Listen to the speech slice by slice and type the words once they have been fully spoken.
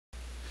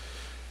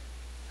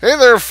Hey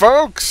there,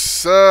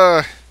 folks.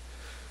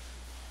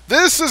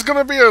 This is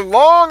gonna be a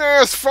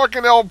long-ass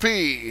fucking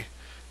LP.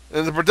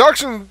 And the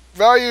production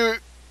value,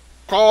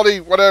 quality,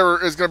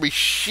 whatever, is gonna be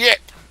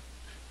shit.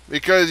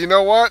 Because, you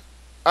know what?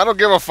 I don't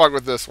give a fuck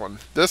with this one.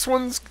 This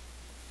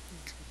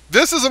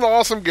is an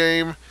awesome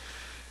game.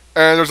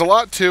 And there's a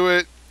lot to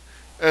it.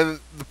 And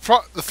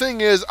the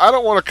thing is, I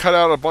don't want to cut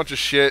out a bunch of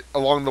shit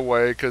along the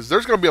way. Because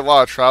there's gonna be a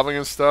lot of traveling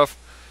and stuff.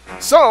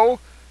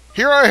 So,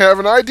 here I have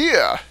an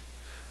idea.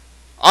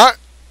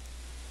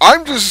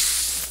 I'm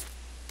just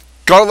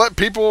gonna let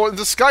people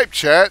into Skype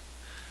chat,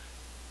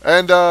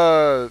 and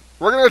we're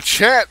gonna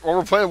chat while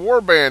we're playing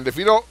Warband. If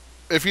you don't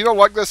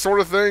like this sort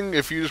of thing,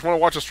 if you just want to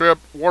watch a straight up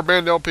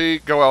Warband LP,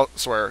 go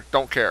elsewhere.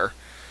 Don't care.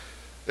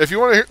 If you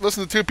want to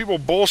listen to two people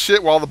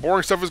bullshit while the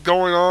boring stuff is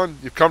going on,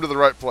 you've come to the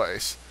right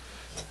place.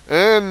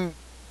 And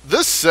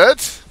this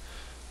set,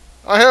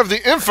 I have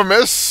the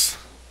infamous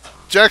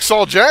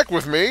Jacksaw Jack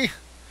with me,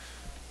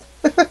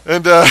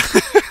 and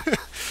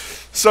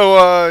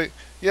so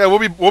yeah, we'll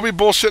be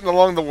bullshitting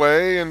along the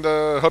way, and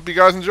hope you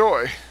guys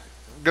enjoy.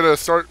 I'm gonna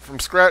start from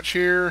scratch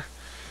here.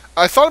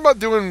 I thought about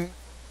doing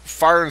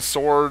Fire and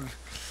Sword,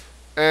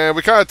 and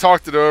we kind of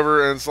talked it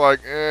over, and it's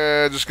like,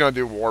 just gonna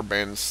do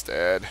Warband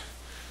instead.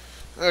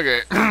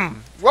 Okay,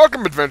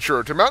 welcome,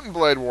 adventurer, to Mountain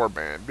Blade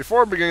Warband.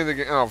 Before beginning the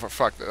game, oh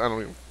fuck that,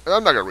 I'm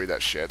not gonna read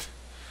that shit.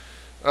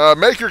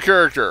 Make your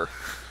character.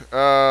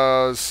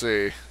 Let's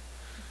see.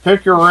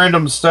 Pick your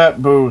random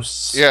stat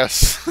boosts.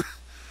 Yes.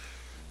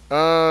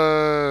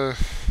 I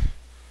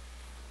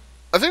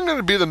think I'm going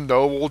to be the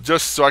noble,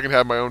 just so I can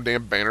have my own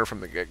damn banner from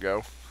the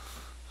get-go.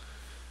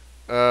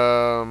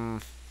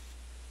 Let's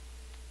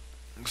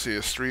see,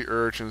 a street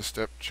urchin,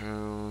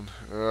 stepchild.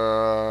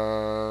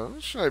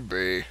 What should I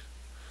be?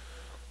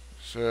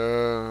 So,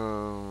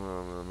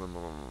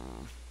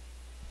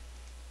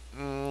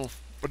 I'll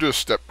do a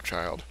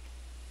stepchild.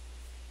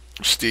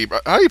 Steep.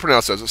 How do you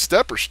pronounce that? Is it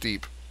step or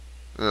steep?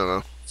 I don't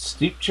know.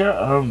 Steep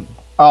child?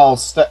 Oh,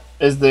 step.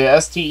 Is the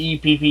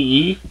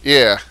S-T-E-P-P-E?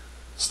 Yeah.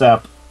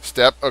 Step.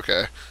 Step?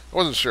 Okay. I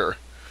wasn't sure.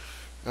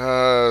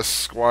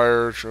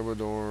 Squire,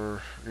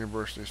 troubadour,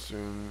 university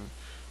student.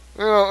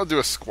 Well, I'll do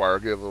a squire.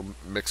 Get a little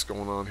mix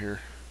going on here.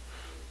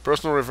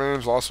 Personal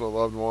revenge, loss of a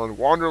loved one.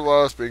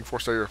 Wanderlust, being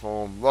forced out of your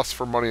home. Lust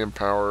for money and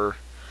power.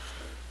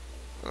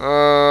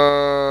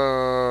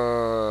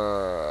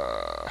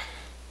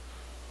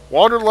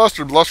 Wanderlust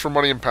or lust for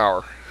money and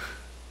power?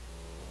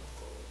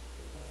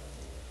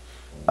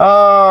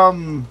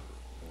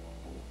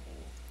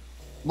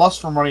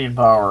 Lust for money and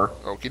power.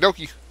 Okie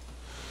dokie.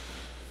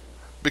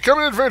 Become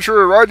an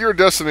adventurer, ride your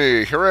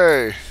destiny.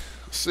 Hooray.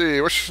 Let's see,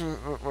 what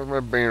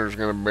my banner's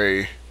gonna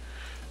be.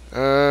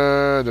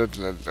 I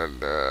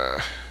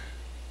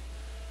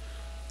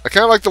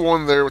kinda like the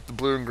one there with the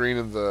blue and green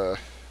in the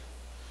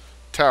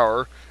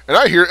tower. And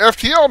I hear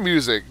FTL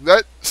music.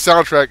 That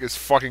soundtrack is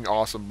fucking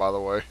awesome, by the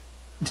way.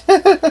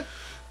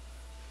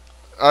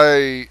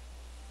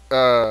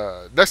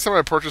 Next time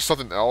I purchase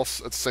something else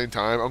at the same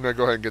time, I'm gonna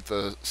go ahead and get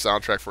the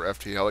soundtrack for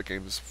FTL. That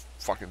game is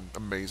fucking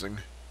amazing.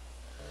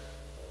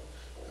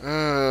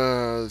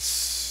 Let's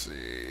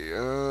see.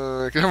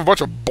 I can have a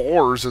bunch of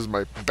boars as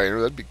my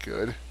banner. That'd be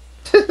good.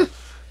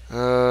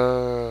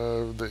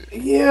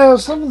 Yeah,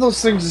 some of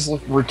those things just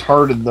look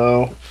retarded,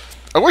 though.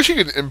 I wish you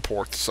could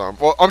import some.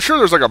 Well, I'm sure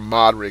there's like a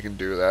mod where you can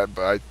do that,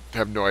 but I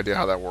have no idea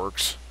how that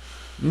works.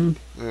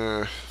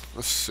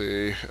 Let's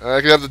see.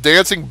 I can have the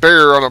dancing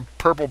bear on a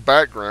purple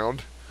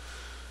background.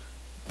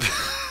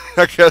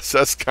 I guess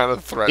that's kind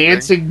of threatening.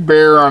 Dancing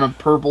bear on a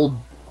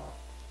purple.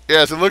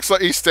 Yes, it looks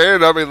like he's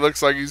standing up. It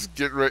looks like he's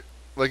getting ready,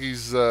 like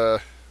he's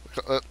looks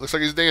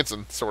like he's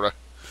dancing, sort of.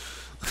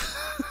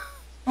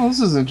 Oh,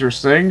 this is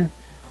interesting.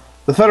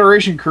 The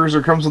Federation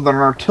cruiser comes with an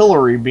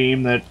artillery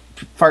beam that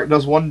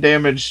does 1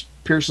 damage,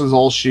 pierces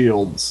all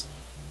shields.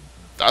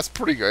 That's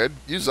pretty good.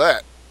 Use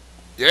that.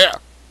 Yeah.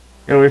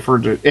 Gotta wait for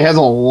it to... It has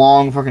a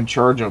long fucking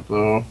charge up,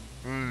 though.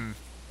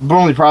 The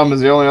only problem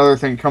is the only other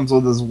thing it comes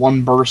with is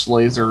 1 burst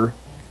laser.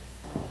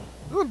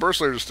 Well, the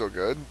burst laser is still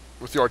good.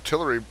 With the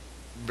artillery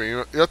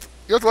beam, you have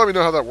to let me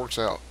know how that works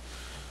out.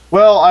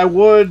 Well, I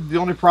would. The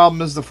only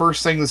problem is the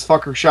first thing this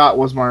fucker shot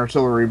was my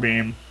artillery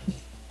beam.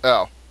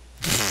 Oh.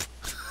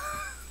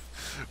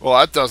 Well,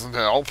 that doesn't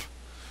help.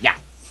 Yeah.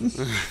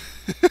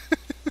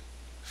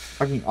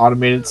 Fucking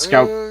automated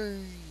scout.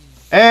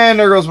 And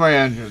there goes my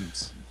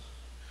engines.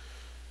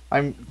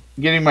 I'm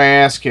getting my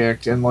ass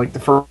kicked in, like, the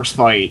first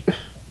fight.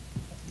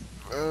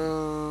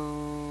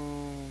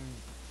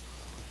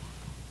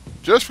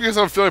 Just because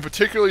I'm feeling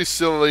particularly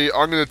silly,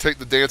 I'm going to take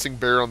the dancing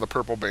bear on the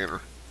purple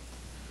banner.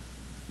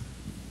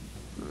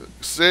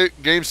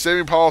 Game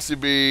saving policy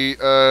be,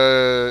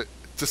 to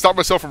stop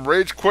myself from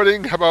rage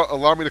quitting, how about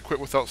allow me to quit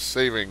without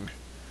saving?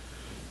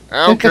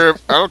 I don't care.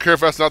 I don't care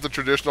if that's not the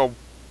traditional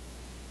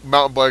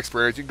Mountain Blade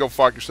experience. You can go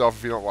fuck yourself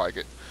if you don't like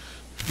it.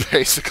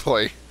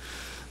 Basically.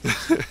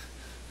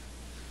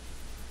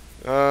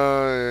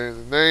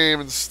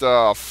 Name and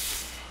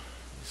stuff.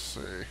 Let's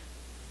see.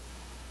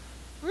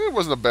 It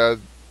wasn't a bad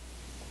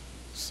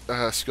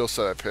skill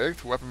set I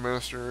picked. Weapon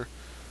Master.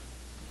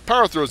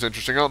 power throw is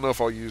interesting. I don't know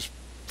if I'll use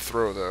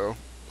throw though.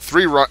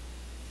 3 right.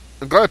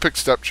 I'm glad I picked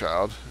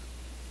stepchild.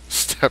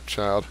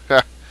 Stepchild.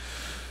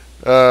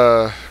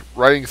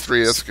 Writing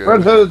 3. That's good.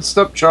 Redheaded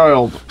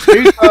stepchild.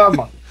 Beat them.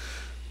 I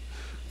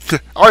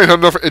don't even have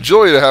enough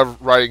agility to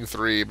have writing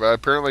 3, but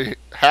apparently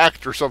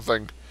hacked or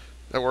something.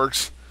 That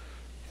works.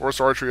 Horse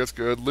archery. That's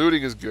good.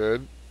 Looting is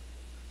good.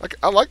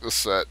 I like this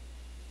set.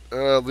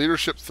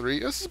 Leadership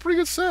 3. This is a pretty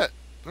good set.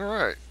 All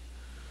right.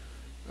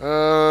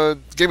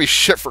 Gave me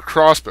shit for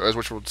crossbows,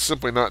 which will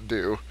simply not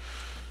do.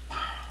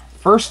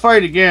 First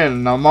fight again,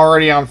 and I'm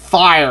already on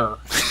fire.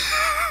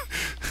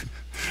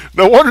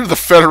 No wonder the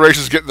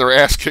Federation's getting their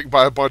ass kicked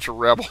by a bunch of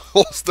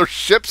rebels. Their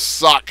ships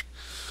suck.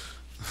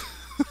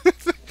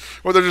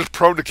 Or they're just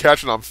prone to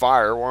catching on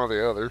fire, one or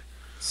the other.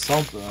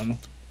 Something.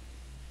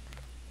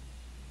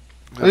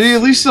 I mean,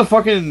 at least the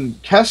fucking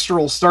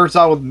Kestrel starts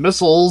out with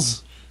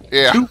missiles.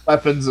 Yeah. 2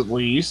 weapons at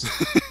least.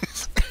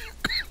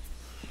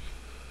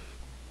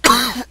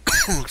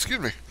 Excuse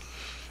me.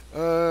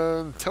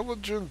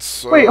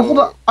 Intelligence. Wait, hold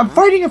on. I'm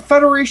fighting a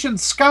Federation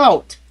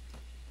scout.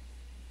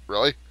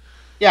 Really?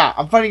 Yeah,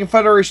 I'm fighting a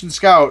Federation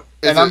scout,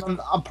 and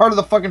I'm part of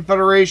the fucking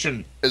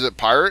Federation. Is it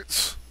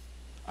pirates?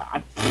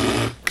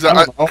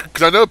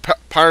 Because I know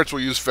pirates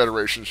will use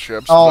Federation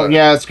ships. Oh,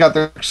 yeah, it's got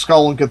their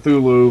Skull and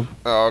Cthulhu.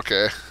 Oh,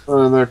 okay.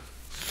 Or their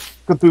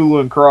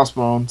Cthulhu and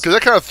Crossbones. Because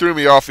that kind of threw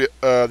me off the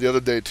other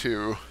day,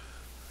 too.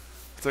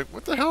 It's like,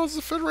 what the hell is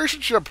the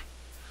Federation ship?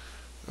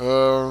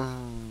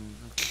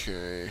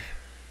 Okay.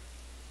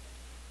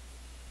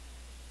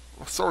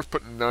 I'll start with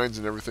putting 9s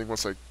and everything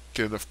once I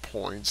get enough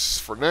points.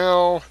 For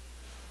now,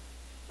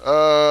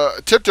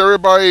 tip to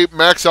everybody,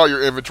 max out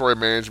your inventory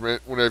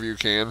management whenever you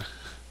can.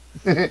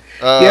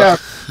 Yeah,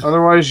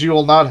 otherwise you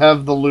will not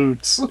have the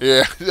loots.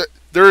 Yeah,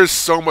 there is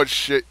so much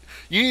shit.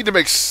 You need to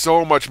make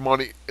so much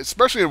money,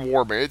 especially in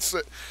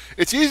Warband.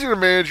 It's easier to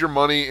manage your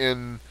money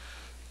in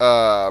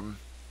Fire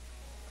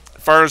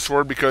and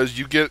Sword because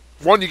you get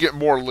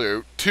more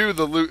loot. 2,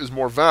 the loot is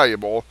more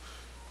valuable.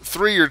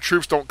 3, your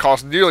troops don't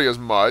cost nearly as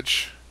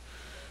much.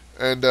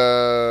 And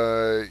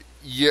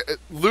yeah,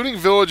 looting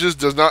villages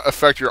does not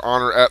affect your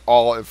honor at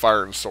all in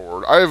Fire and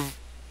Sword. I've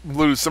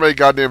looted so many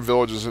goddamn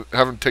villages and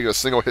haven't taken a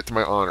single hit to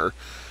my honor.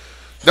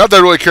 Not that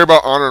I really care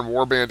about honor in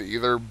Warband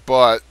either,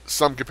 but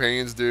some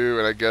companions do,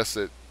 and I guess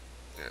it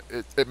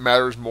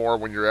matters more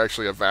when you're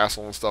actually a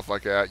vassal and stuff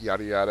like that.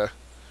 Yada yada.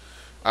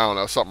 I don't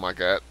know, something like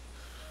that.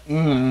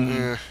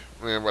 Yeah,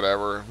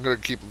 whatever. I'm gonna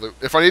keep loot.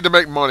 If I need to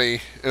make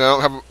money and I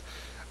don't have,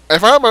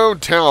 if I have my own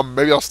town,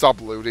 maybe I'll stop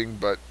looting.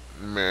 But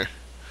meh.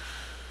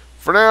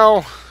 For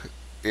now,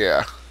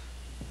 yeah.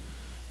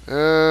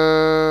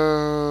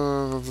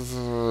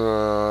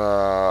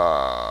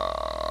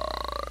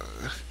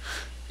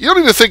 You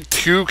don't need to think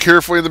too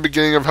carefully in the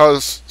beginning of how to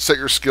set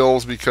your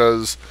skills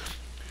because,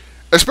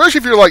 especially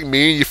if you're like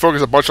me, you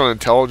focus a bunch on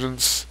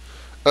intelligence.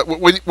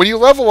 When you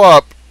level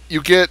up,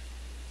 you get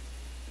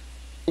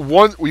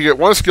one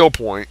skill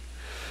point.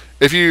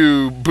 If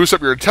you boost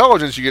up your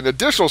intelligence, you get an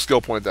additional skill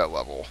point at that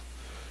level.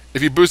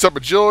 If you boost up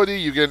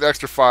agility, you get an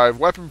extra 5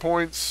 weapon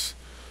points.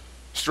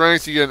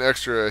 Strength, you get an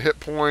extra hit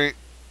point.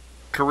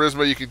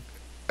 Charisma, you can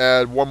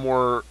add 1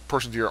 more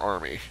person to your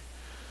army.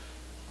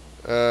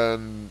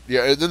 And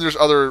yeah, and then there's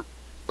other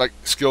like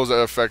skills that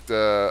affect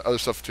other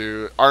stuff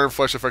too. Iron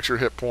Flesh affects your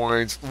hit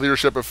points.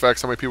 Leadership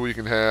affects how many people you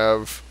can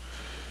have,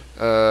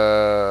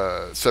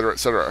 etc.,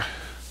 etc.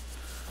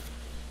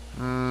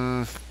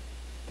 I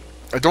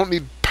don't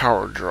need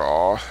power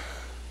draw.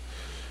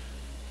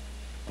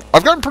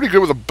 I've gotten pretty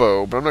good with a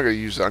bow, but I'm not gonna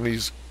use that. I'm gonna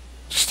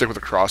stick with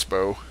a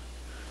crossbow.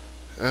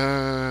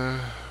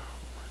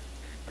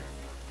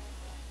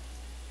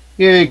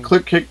 Yay!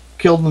 Click kick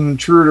killed an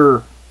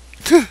intruder.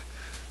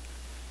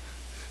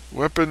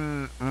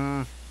 Weapon,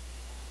 no.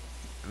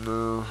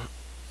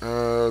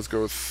 Let's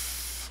go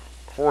with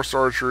horse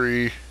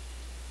archery,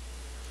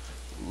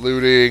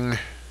 looting.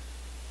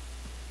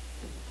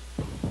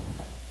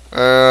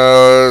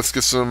 Let's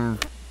get some.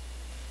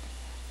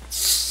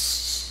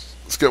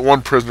 Let's get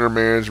 1 prisoner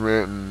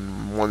management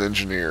and 1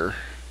 engineer.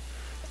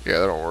 Yeah,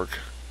 that'll work.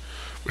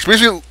 Which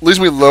leaves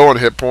me low on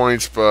hit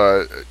points,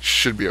 but it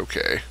should be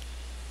okay.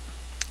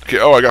 Okay.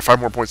 Oh, I got 5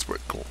 more points. But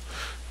cool.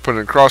 Put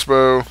in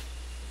crossbow.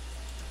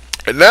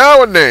 And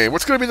now a name.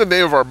 What's going to be the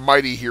name of our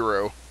mighty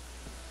hero?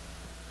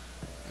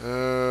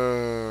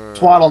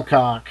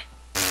 Twaddlecock.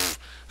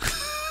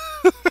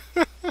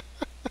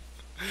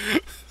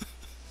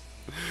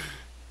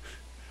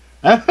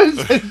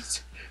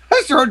 That's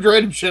throwing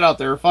random shit out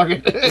there. Fuck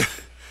it.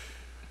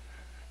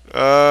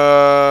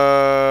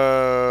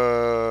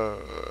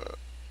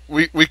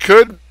 We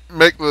could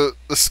make the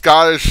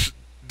Scottish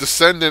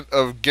descendant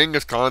of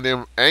Genghis Khan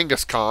named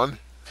Angus Khan.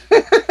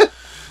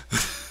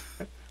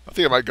 I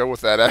think I might go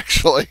with that,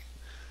 actually.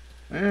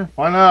 Yeah,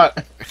 why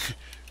not?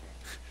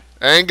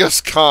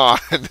 Angus Khan.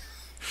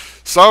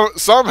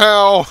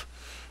 Somehow,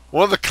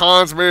 one of the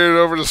Khans made it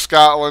over to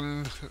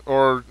Scotland,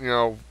 or, you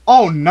know...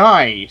 Oh,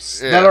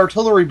 nice! Yeah. That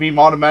artillery beam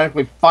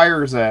automatically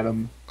fires at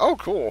him. Oh,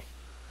 cool.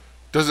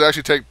 Does it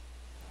actually take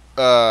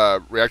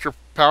reactor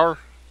power?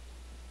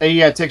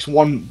 Yeah, it takes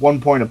one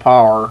point of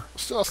power.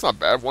 Still, that's not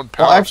bad. 1 Well,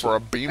 power actually, for a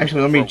beam.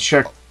 Actually, let me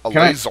check. A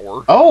Can laser.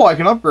 Oh, I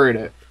can upgrade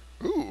it.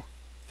 Ooh.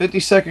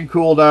 50-second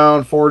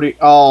cooldown, 40.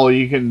 Oh,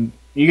 you can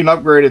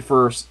upgrade it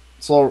for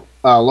slow,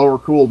 lower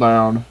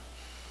cooldown.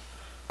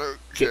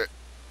 Okay.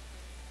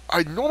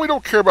 I normally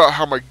don't care about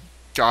how my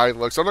guy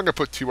looks. I'm not gonna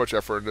put too much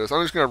effort into this.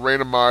 I'm just gonna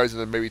randomize and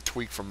then maybe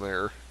tweak from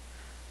there.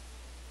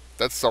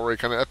 That's already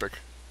kind of epic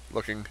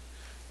looking.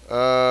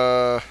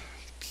 Nah.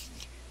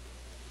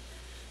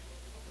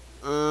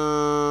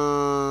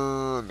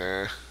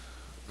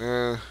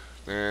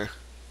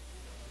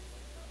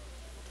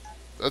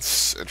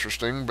 That's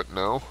interesting, but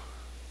no.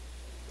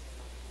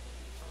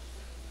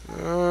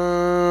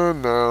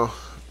 No.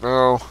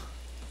 No.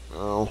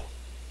 No.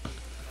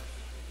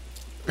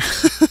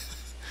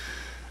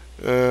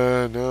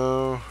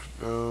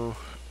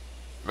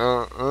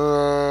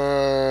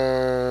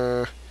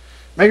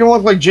 Make him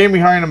look like Jamie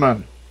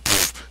Heineman.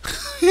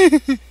 I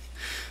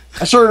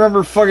sort of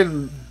remember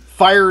fucking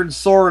fire and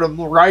sword. I'm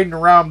riding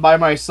around by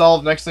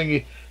myself. Next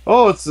thing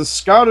it's the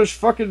Scottish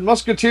fucking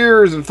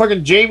Musketeers and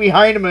fucking Jamie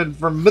Heineman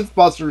from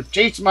Mythbusters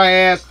chasing my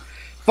ass.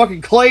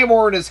 Fucking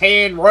claymore in his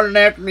hand, running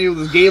after me with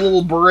his gay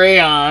little beret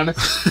on.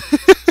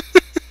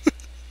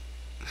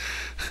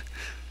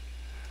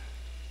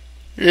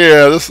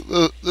 Yeah,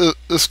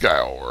 this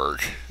guy will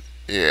work.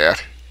 Yeah,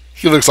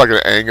 he looks like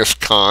an Angus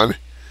Khan.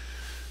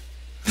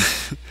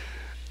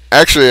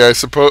 Actually, I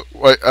suppose.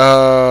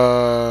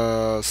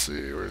 Let's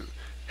see,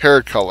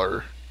 hair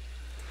color.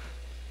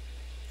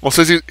 Well,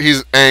 since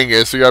he's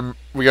Angus, we gotta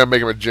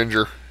make him a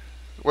ginger.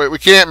 Wait, we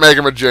can't make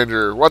him a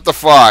ginger. What the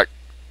fuck?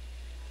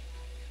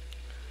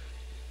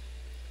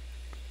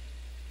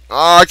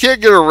 Oh, I can't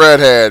get a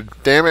redhead.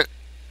 Damn it.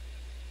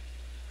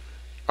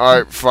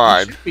 Alright,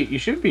 fine. You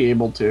should be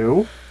able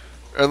to.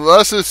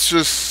 Unless it's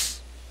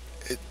just...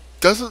 It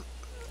doesn't...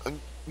 I'm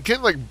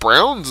getting like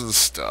browns and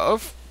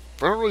stuff.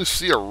 But I don't really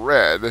see a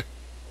red.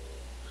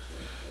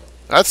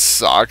 That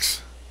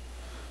sucks.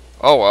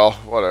 Oh well,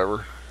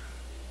 whatever.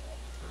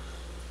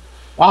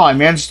 Wow, I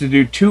managed to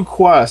do 2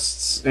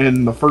 quests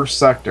in the first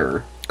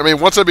sector. I mean,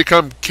 once I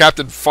become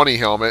Captain Funny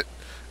Helmet,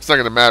 it's not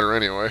going to matter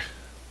anyway.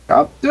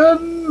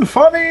 Captain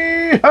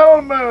Funny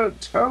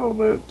Helmet!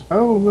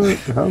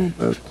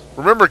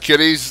 Remember,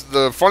 kiddies,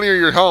 the funnier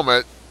your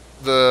helmet,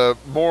 the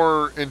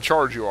more in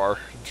charge you are.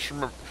 Just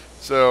remember.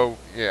 So,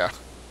 yeah.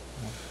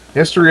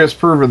 History has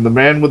proven the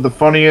man with the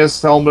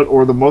funniest helmet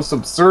or the most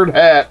absurd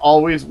hat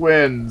always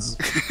wins.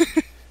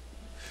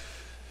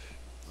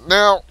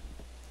 Now,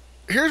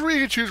 here's where you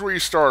can choose where you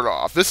start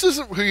off. This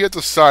isn't who you have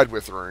to side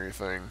with or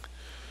anything.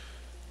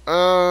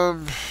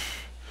 I'm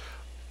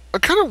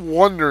kind of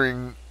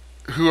wondering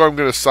who I'm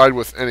going to side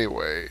with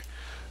anyway.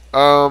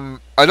 I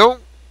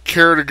don't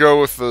care to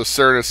go with the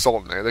Serenus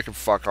Sultan. They can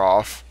fuck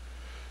off.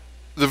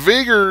 The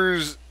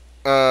Vigors,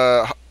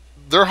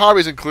 their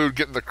hobbies include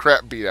getting the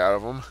crap beat out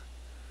of them.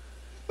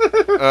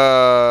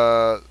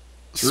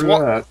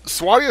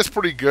 Swadia is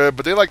pretty good,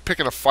 but they like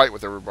picking a fight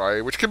with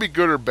everybody, which can be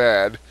good or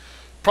bad.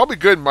 Probably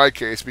good in my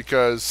case,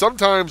 because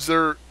sometimes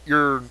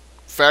your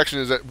faction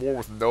is at war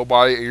with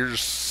nobody, and you're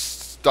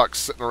just stuck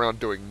sitting around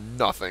doing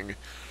nothing.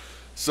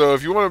 So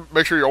if you want to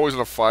make sure you're always in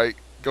a fight,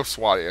 go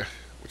Swadia,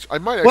 which I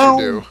might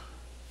actually do.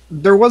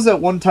 There was that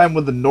one time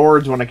with the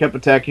Nords when I kept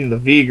attacking the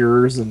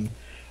Vigors, and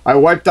I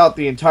wiped out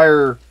the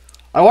entire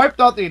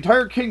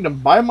kingdom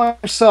by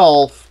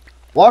myself,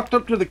 walked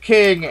up to the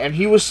king, and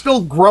he was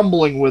still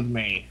grumbling with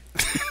me.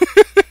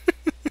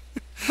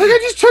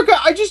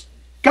 I just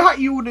got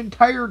you an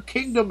entire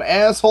kingdom,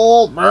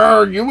 asshole.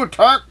 You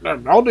attacked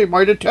them. Now they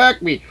might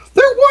attack me.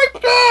 They're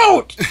wiped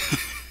out!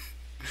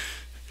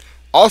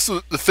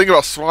 Also, the thing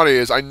about Swadia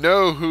is I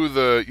know who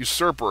the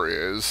usurper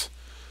is.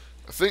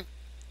 I think...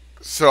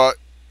 So,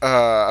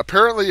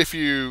 apparently if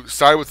you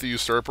side with the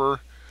usurper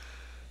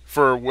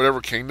for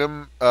whatever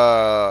kingdom,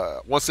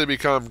 once they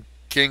become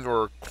king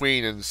or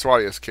queen in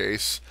Swadia's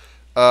case,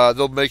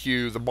 they'll make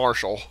you the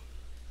marshal.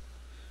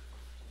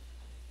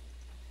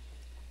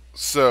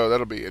 So,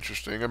 that'll be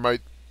interesting. I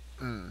might...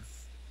 the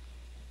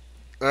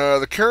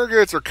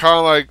Karagats are kind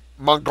of like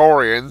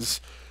Mongolians.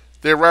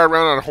 They ride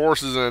around on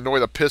horses and annoy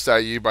the piss out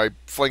of you by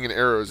flinging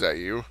arrows at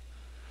you.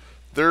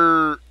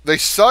 They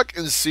suck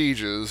in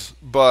sieges,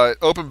 but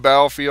open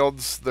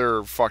battlefields,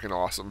 they're fucking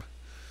awesome.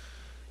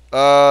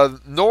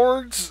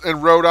 Nords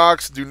and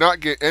Rhodoks do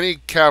not get any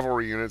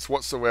cavalry units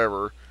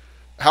whatsoever.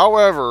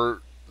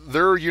 However,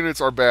 their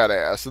units are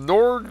badass. The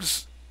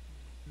Nords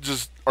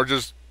are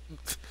just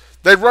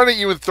they run at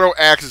you and throw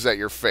axes at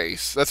your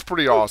face. That's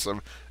pretty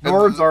awesome.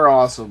 Nords are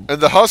awesome. And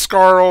the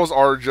Huskarls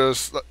are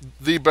just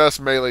the best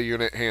melee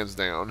unit, hands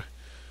down.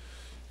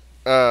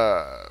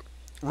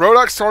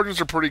 Rhodok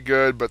sergeants are pretty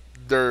good, but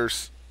they're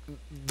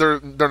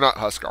not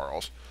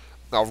Huskarls.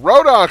 Now,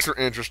 Rhodoks are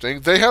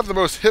interesting. They have the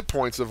most hit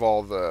points of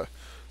all the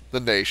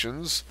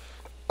nations.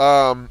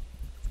 Almost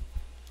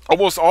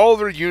all of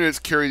their units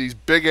carry these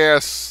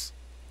big-ass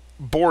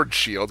board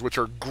shields, which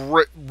are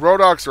great.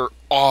 Rhodoks are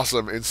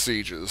awesome in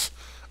sieges.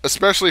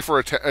 Especially for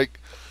attack.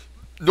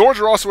 Nords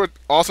are also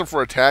awesome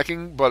for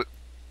attacking, but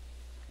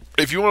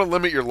if you want to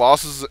limit your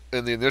losses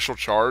in the initial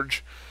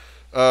charge,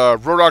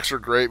 Rodox are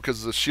great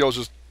because the shields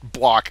just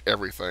block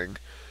everything.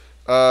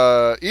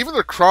 Even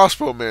the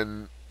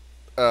crossbowmen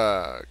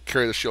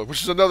carry the shield,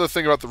 which is another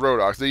thing about the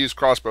Rodox. They use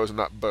crossbows and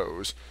not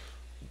bows.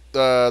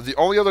 The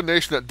only other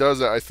nation that does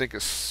that, I think,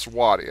 is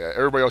Swadia.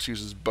 Everybody else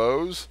uses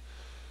bows.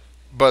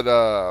 But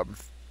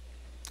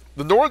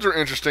the Nords are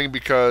interesting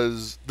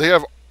because they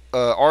have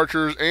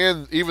archers,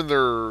 and even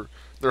their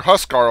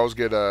Huskarls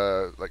get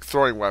like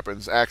throwing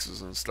weapons,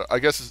 axes and stuff. I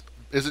guess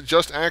is it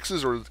just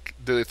axes, or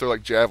do they throw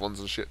like javelins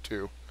and shit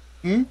too?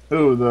 Hmm?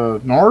 Who, the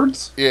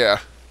Nords? Yeah.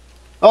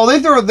 Oh, they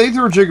throw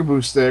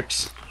jigaboo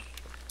sticks.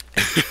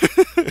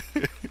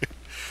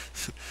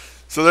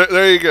 So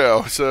there you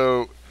go.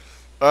 So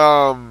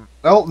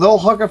they'll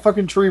huck a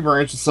fucking tree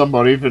branch at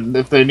somebody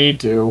if they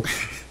need to.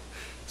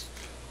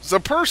 So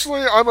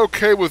personally, I'm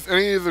okay with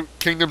any of the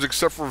kingdoms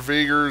except for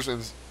Vigors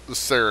and the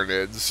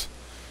Sarranids.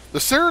 The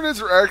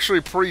Sarranids are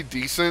actually pretty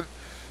decent.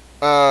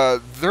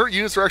 Their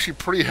units are actually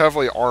pretty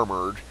heavily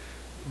armored,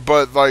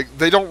 but like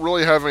they don't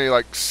really have any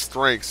like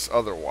strengths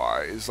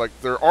otherwise. Like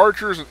their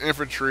archers and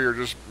infantry are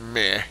just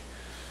meh,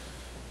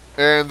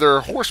 and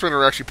their horsemen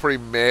are actually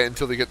pretty meh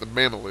until they get the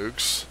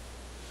Mamelukes.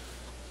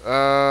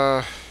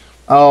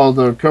 Oh,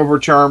 the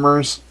covert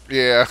charmers.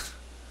 Yeah.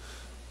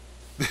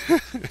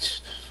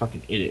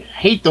 Fucking idiot.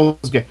 Hate those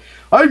guys.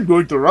 I'm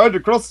going to ride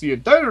across the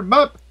entire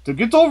map to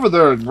get over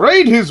there and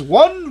raid his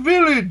one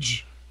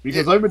village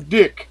because I'm a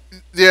dick.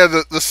 Yeah,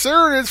 the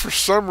Sarranids for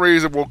some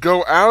reason will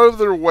go out of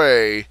their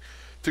way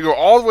to go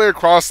all the way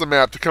across the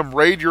map to come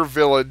raid your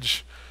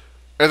village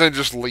and then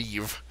just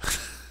leave.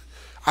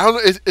 I don't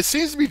know. It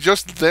seems to be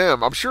just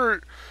them. I'm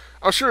sure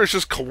it's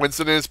just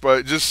coincidence, but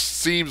it just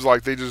seems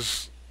like they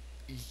just,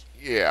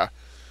 yeah.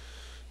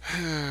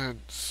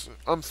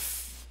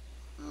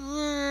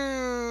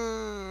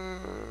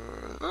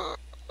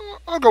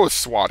 I'll go with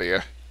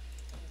Swadia.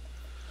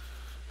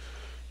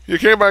 You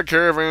came by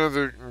caravan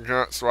to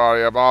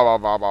Swadia, blah, blah,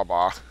 blah, blah,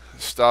 blah.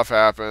 Stuff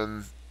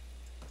happened.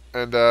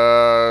 And,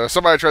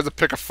 somebody tries to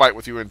pick a fight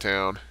with you in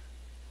town.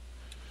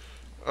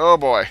 Oh,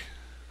 boy.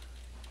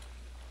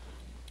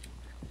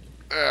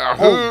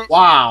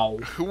 Wow.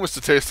 Who wants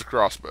to taste the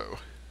crossbow?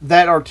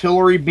 That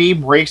artillery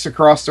beam rakes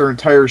across their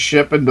entire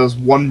ship and does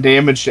 1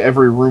 damage to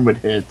every room it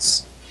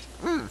hits.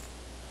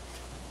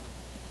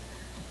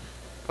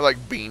 I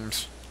like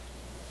beams.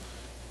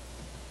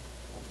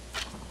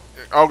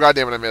 Oh,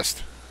 goddammit, I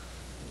missed.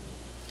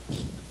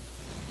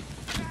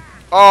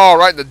 Oh,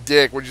 right in the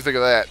dick. What'd you think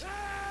of that?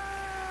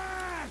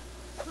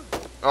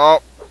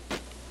 Oh.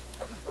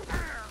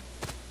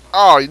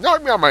 Oh, you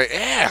knocked me on my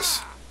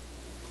ass.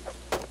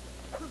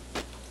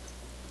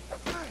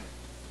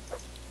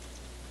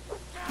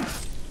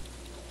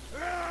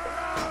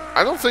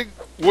 I don't think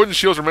wooden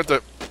shields are meant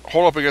to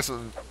hold up against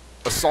an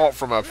assault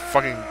from a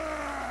fucking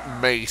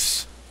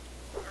mace.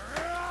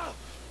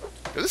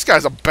 This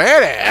guy's a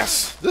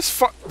badass.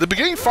 The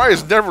beginning fight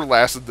has never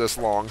lasted this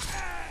long.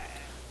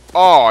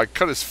 Oh, I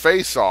cut his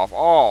face off.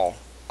 Oh.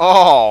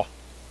 Oh.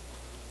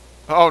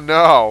 Oh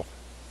no.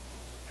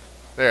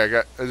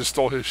 There, I just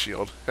stole his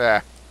shield.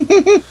 Yeah.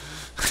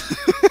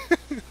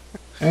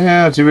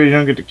 Yeah, too bad you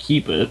don't get to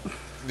keep it.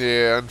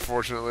 Yeah,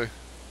 unfortunately.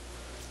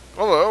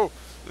 Hello.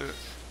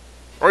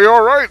 Are you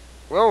alright?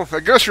 Well, I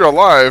guess you're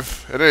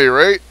alive, at any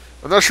rate.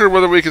 I'm not sure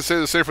whether we can say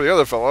the same for the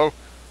other fellow.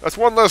 That's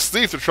one less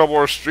thief to trouble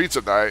our streets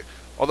at night.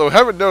 Although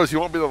heaven knows he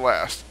won't be the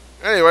last.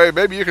 Anyway,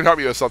 maybe you can help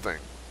me with something.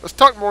 Let's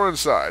talk more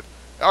inside.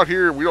 Out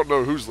here, we don't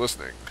know who's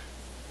listening.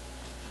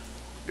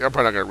 Yeah, I'm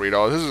probably not going to read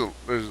all this.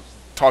 This is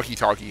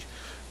talky.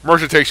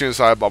 Merchant takes you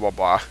inside, blah, blah,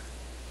 blah.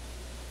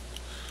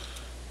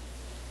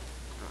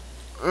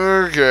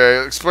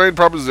 Okay, explain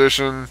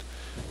proposition.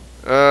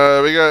 We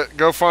got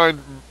go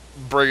find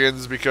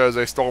brigands because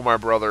they stole my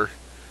brother.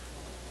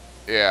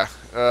 Yeah,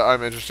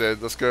 I'm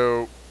interested. Let's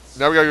go.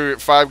 Now we gotta go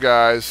get 5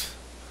 guys,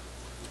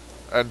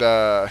 and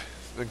then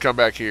come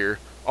back here.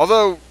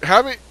 Although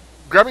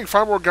grabbing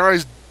 5 more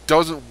guys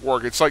doesn't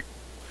work. It's like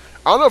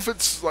I don't know if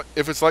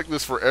it's like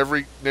this for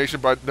every nation,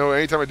 but no.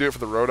 Anytime I do it for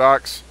the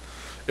Rodox,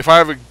 if I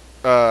have a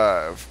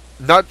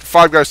not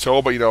 5 guys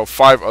total, but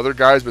 5 other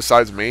guys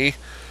besides me,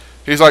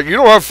 he's like, you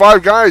don't have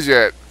 5 guys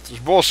yet. It's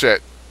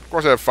bullshit. Of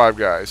course I have 5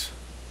 guys.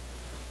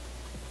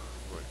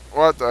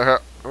 What the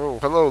hell? Oh,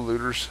 hello,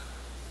 looters.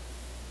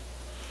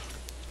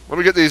 Let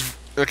me get these.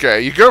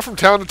 Okay, you go from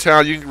town to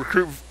town. You can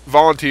recruit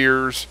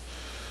volunteers.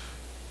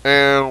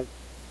 And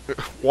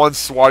 1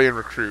 Swatian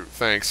recruit.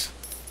 Thanks.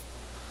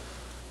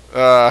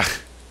 And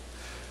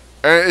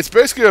it's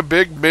basically a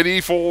big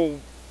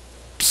medieval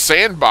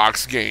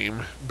sandbox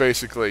game,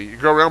 basically. You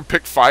go around,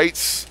 pick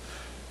fights.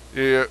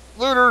 Yeah,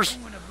 looters.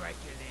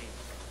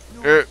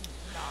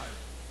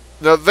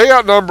 Now, they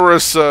outnumber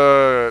us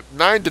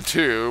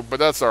 9-2, but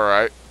that's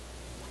alright.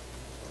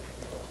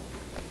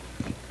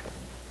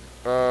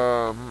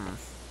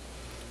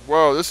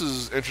 Whoa, this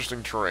is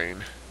interesting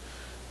terrain.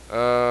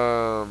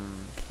 Where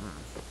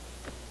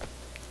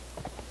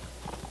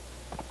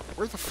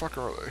the fuck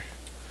are they?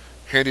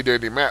 Handy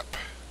dandy map.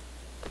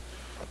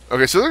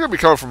 Okay, so they're gonna be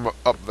coming from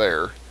up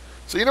there.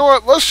 So you know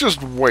what? Let's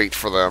just wait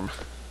for them.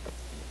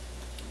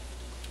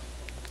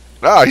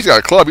 Ah, he's got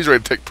a club. He's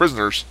ready to take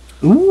prisoners.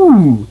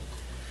 Ooh.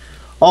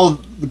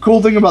 Oh, the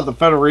cool thing about the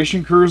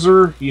Federation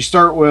cruiser, you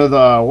start with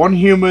one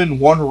human,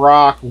 one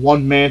rock,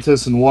 one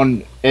mantis, and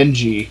one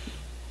NG.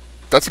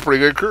 That's a pretty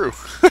good crew.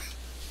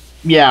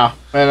 Yeah,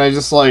 and I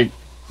just like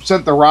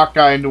sent the rock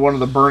guy into one of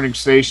the burning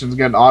stations,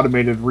 got an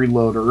automated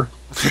reloader.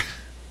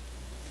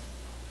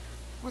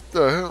 What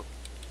the hell?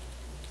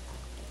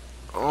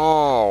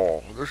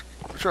 Oh, they're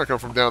trying to come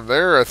from down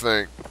there, I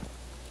think.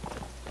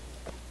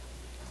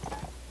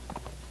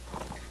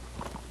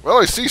 Well,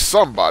 I see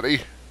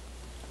somebody.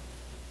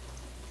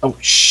 Oh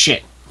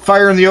shit!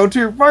 Fire in the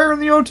O2! Fire in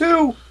the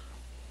O2!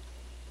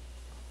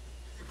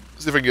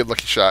 See if I can get a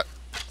lucky shot.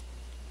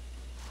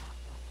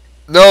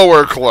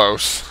 Nowhere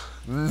close.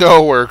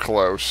 Nowhere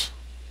close.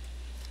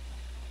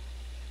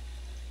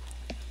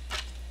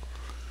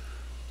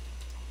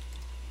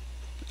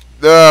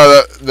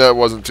 No, that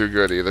wasn't too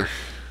good either.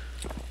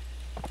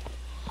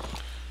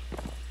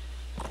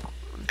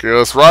 Okay,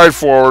 let's ride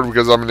forward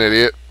because I'm an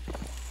idiot.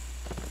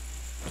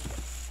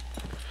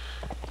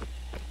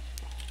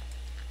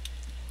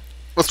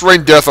 Let's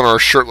rain death on our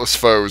shirtless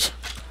foes.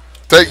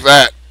 Take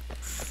that.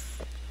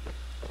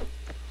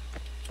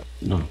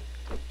 No.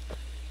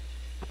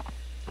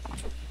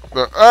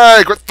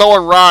 Hey, quit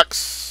throwing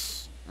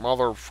rocks.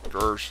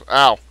 Motherfuckers.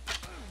 Ow.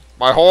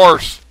 My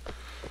horse.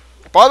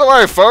 By the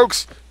way,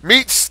 folks,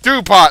 meet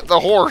Stewpot,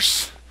 the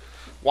horse.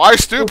 Why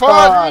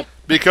Stewpot?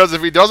 Because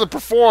if he doesn't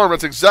perform,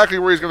 that's exactly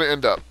where he's going to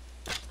end up.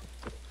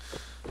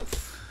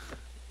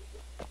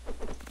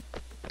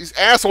 These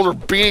assholes are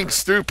beating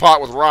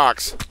Stewpot with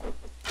rocks.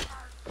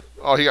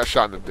 Oh, he got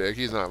shot in the dick.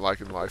 He's not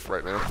liking life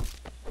right now.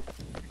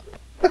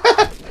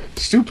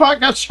 Stewpot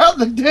got shot in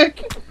the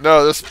dick?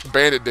 No, this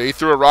bandit did. He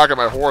threw a rock at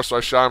my horse, so I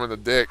shot him in the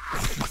dick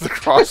with a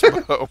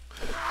crossbow.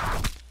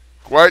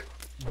 Quit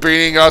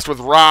beating us with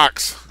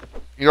rocks.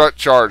 You know what?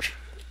 Charge.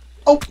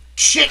 Oh,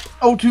 shit!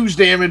 O2's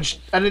damaged.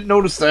 I didn't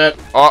notice that.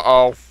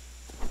 Uh-oh.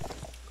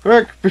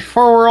 Quick,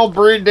 before we're all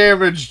brain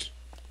damaged.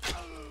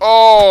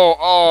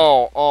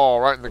 Oh,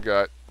 right in the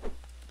gut.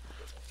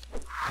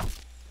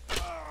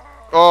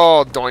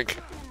 Oh, doink.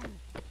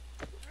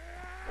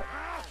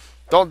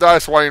 Don't die,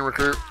 swine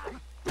recruit.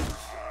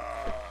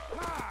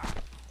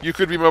 You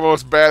could be my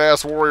most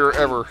badass warrior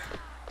ever.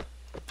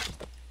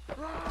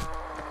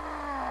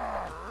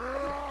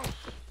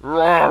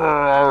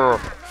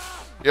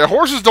 Yeah,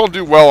 horses don't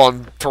do well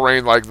on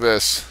terrain like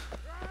this.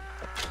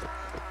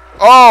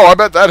 Oh, I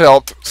bet that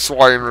helped,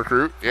 swine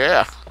recruit.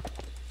 Yeah.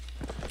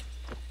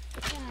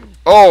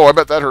 Oh, I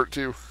bet that hurt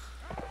too.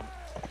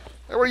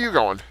 Hey, where are you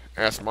going,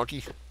 ass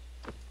monkey?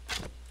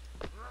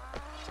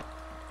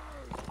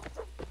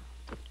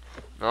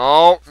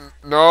 No,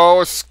 no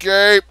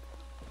escape.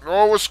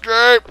 No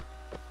escape.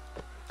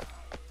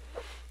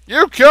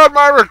 You killed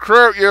my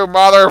recruit, you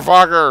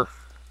motherfucker.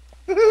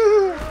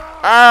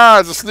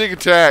 Ah, it's a sneak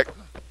attack.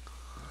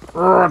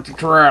 Oh, it's a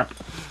trap.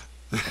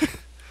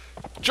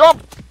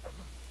 Jump!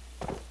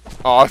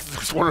 Oh, I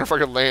was wondering if I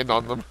could land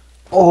on them.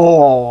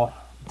 Oh,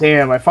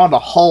 damn, I found a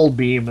hull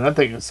beam, and that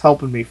thing is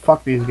helping me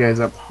fuck these guys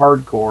up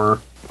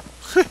hardcore.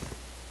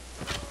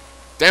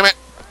 Damn it.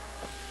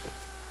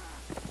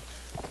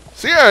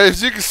 So yeah,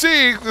 as you can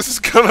see, this is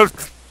gonna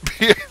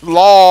be a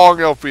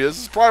long LP.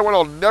 This is probably one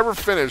I'll never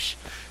finish,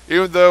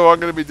 even though I'm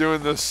gonna be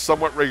doing this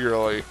somewhat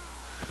regularly.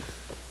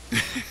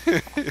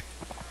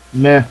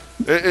 Meh.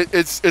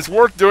 It's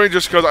worth doing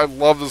just because I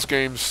love this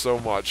game so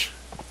much.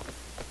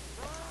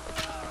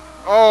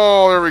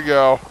 Oh, there we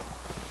go.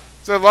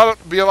 So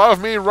be a lot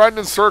of me riding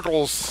in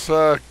circles,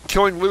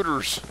 killing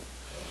looters.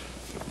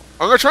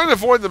 I'm gonna try to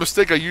avoid the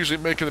mistake I usually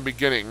make in the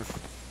beginning.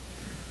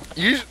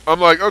 I'm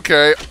like,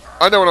 okay,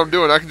 I know what I'm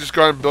doing. I can just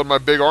go ahead and build my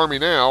big army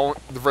now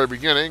at the very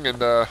beginning, and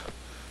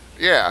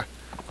yeah.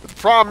 But the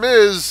problem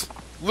is,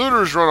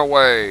 looters run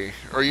away,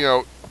 or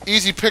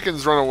easy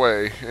pickings run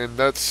away, and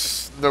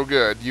that's no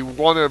good. You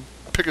want to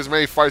pick as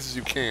many fights as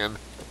you can.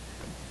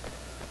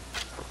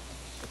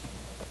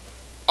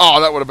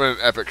 Oh, that would have been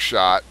an epic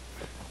shot.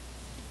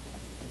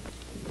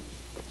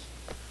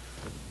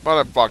 But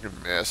I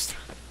fucking missed.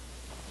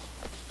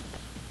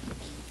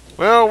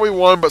 Well, we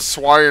won, but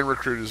Swire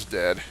Recruit is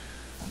dead.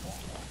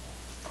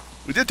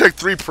 We did take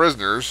 3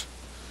 prisoners.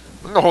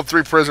 I'm gonna hold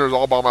 3 prisoners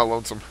all by my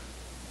lonesome.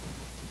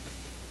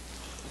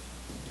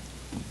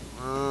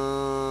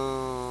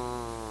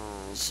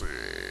 Let's see.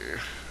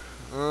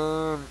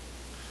 Well,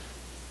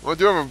 I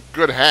do have a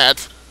good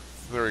hat.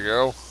 There we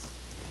go.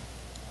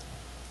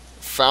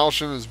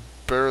 Falchion is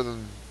better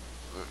than...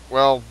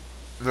 Well,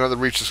 no, the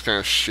reach is kind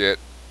of shit.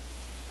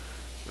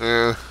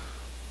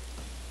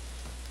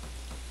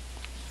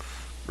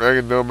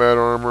 Ragged Nomad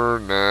armor,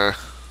 nah.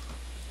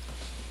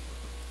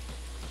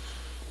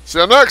 See,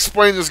 I'm not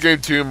explaining this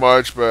game too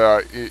much,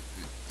 but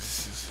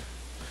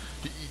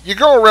you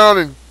go around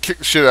and kick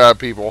the shit out of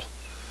people.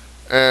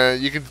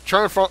 And you can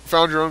try to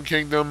found your own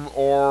kingdom,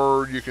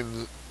 or you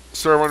can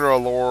serve under a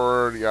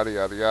lord, yada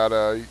yada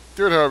yada.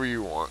 Do it however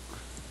you want.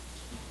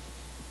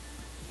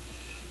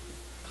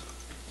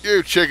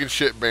 You chicken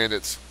shit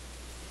bandits.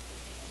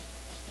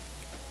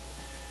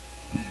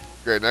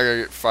 Okay, now I gotta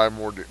get 5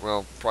 more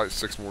well, probably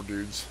 6 more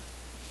dudes.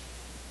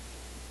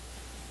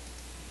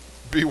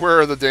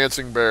 Beware of the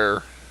dancing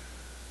bear.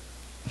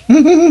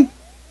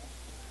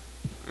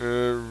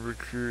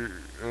 Recruit.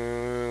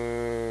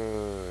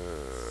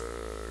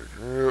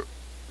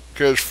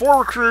 Okay, there's 4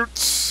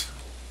 recruits.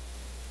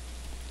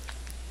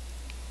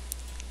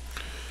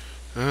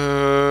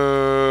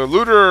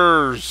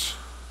 Looters.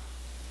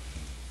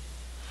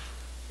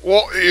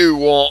 What you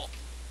want?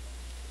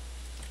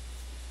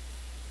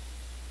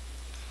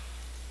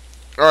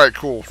 Alright,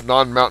 cool.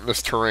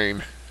 Non-mountainous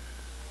terrain.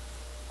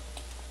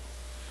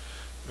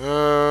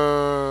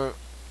 Dun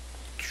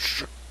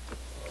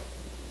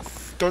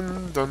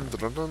dun dun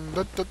dun dun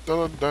dun dun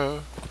dun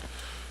dun.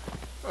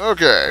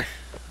 Okay.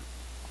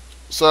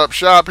 What's up,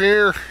 shop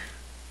here?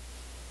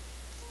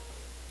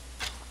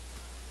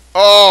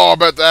 Oh, I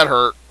bet that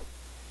hurt.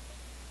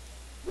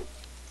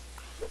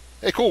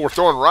 Hey, cool, we're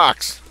throwing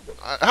rocks.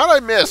 How'd I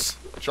miss?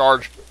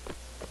 Charge.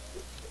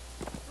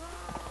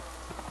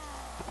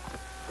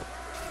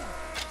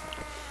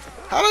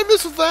 How'd I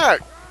miss with that?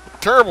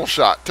 Terrible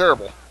shot,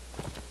 terrible.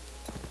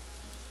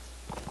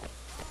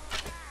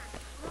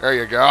 There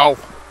you go.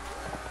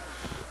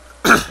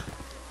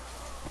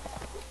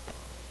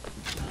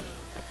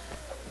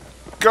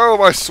 Go,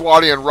 my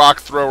swatty and rock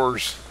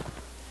throwers.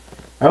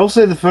 I will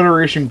say the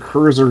Federation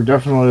cruiser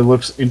definitely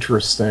looks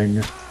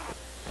interesting.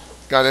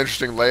 Got an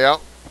interesting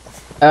layout.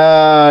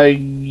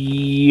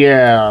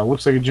 Yeah,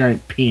 looks like a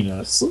giant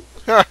penis.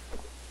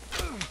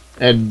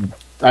 And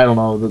I don't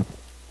know,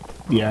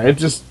 yeah,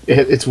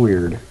 it's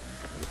weird.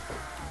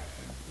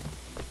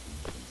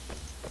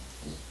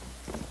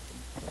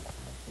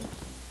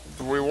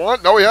 Do we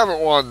won? No, we haven't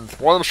won.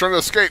 One of them's trying to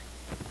escape.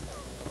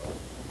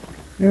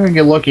 Maybe I can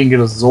get lucky and get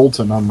a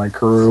Zoltan on my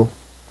crew.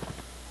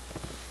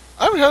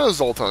 I haven't had a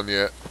Zoltan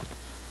yet.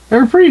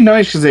 They're pretty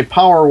nice because they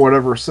power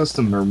whatever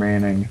system they're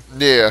manning.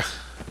 Yeah.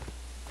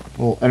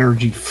 Little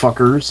energy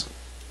fuckers.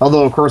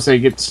 Although, of course, they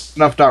get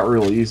snuffed out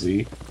real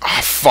easy. Ah,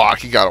 oh, fuck,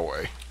 he got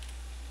away.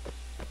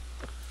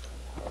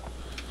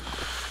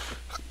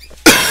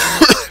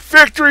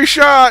 Victory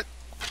shot!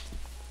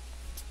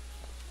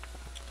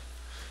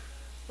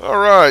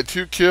 Alright,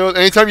 2 killed.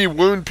 Anytime you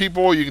wound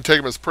people, you can take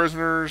them as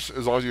prisoners,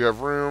 as long as you have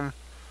room.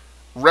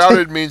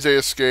 Routed means they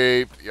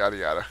escaped, yada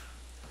yada.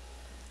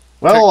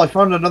 Well, I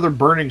found another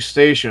burning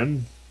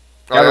station.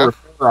 Got a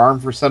repair arm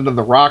for sending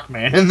the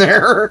Rockman in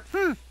there.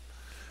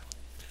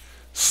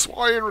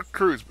 Swatty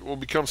recruits will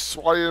become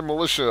Swatty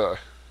militia.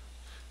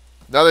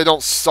 Now they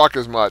don't suck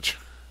as much.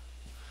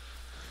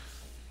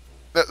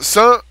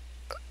 So,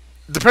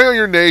 depending on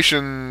your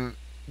nation,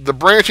 the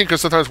branching can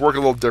sometimes work a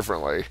little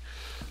differently.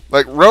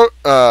 Like,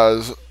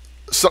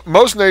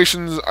 most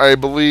nations, I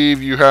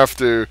believe you have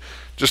to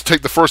just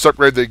take the first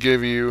upgrade they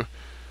give you.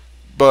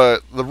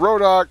 But the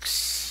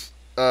Rhodoks,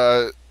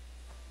 as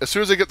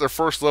soon as they get their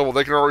first level,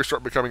 they can already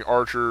start becoming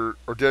archers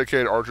or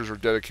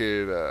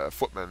dedicated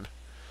footmen.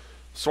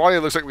 Swatty,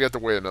 it looks like we have to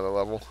wait another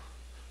level.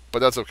 But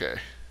that's okay.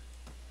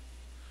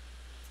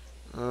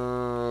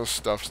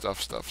 Stuff.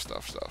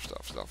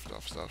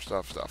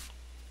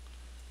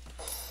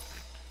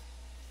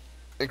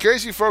 In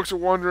case you folks are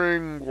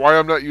wondering why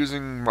I'm not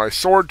using my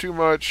sword too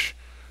much,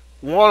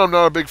 1, I'm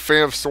not a big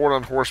fan of sword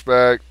on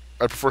horseback.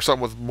 I prefer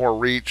something with more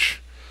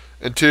reach.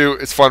 And 2,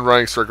 it's fun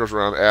running circles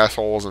around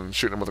assholes and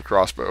shooting them with a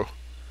crossbow.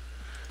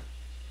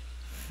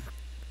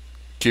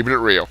 Keeping it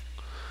real.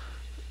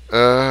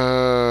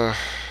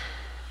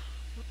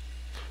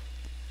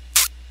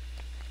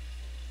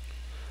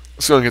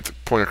 Let's go and get the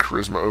point of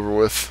charisma over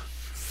with.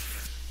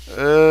 What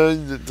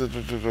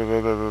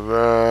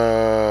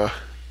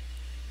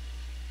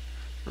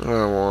do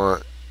I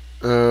want?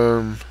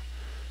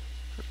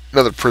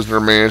 Another prisoner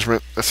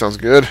management. That sounds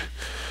good.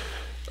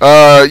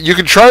 You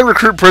can try and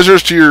recruit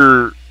prisoners to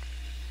your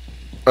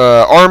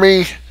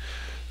army.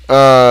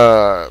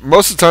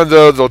 Most of the time,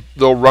 though,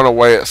 they'll run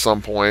away at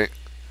some point.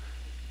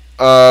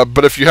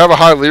 But if you have a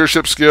high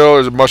leadership skill,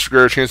 there's a much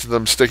greater chance of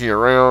them sticking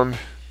around.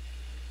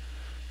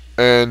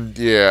 And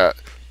yeah,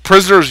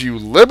 prisoners you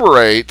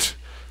liberate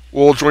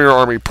will join your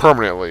army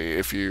permanently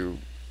if you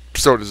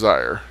so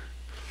desire.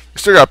 You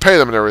still gotta pay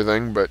them and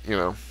everything, but you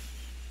know,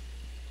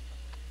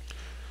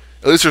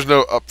 at least there's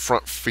no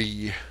upfront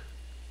fee.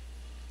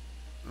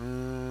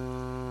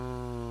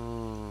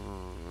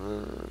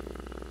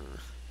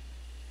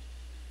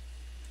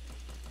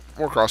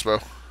 More crossbow.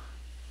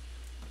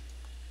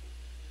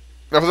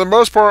 Now, for the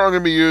most part, I'm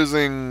going to be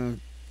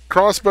using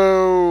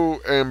crossbow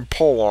and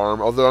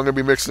polearm, although I'm going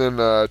to be mixing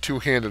in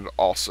two-handed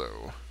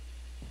also.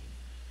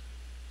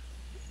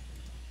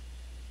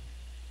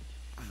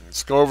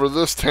 Let's go over to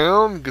this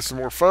town, get some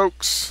more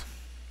folks.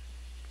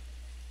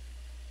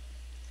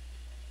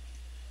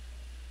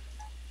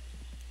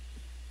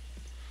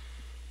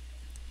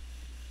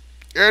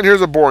 And here's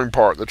the boring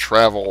part, the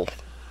travel.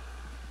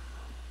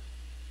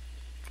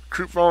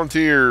 Recruit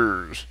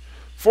volunteers.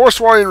 4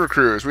 swatting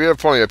recruits. We have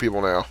plenty of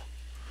people now.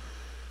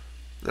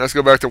 Let's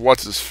go back to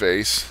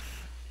what's-his-face.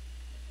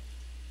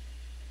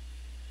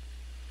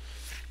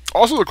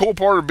 Also, the cool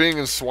part of being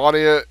in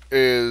Swadia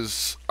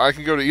is I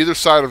can go to either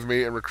side of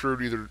me and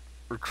recruit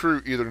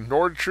either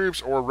Nord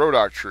troops or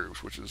Rodok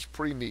troops, which is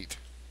pretty neat.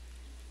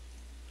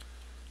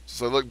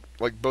 So I look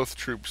like both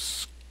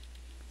troops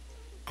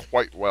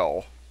quite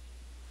well.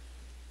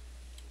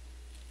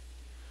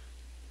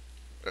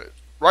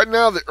 Right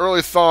now, the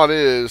early thought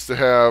is to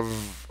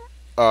have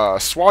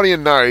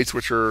Swadian Knights,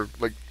 which are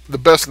like the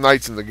best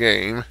knights in the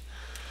game.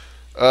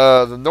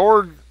 The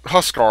Nord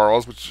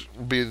Huskarls, which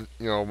will be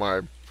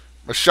my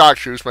shock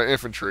troops, my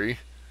infantry,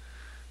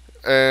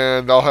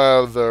 and I'll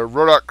have the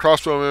Rodok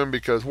crossbowmen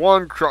because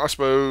one,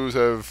 crossbows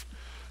have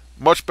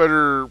much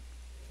better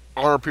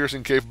armor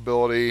piercing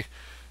capability,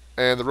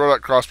 and the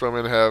Rodok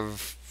crossbowmen have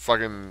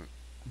fucking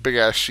big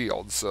ass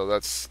shields, so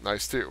that's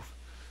nice too.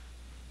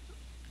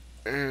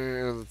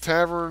 And the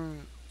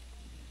tavern,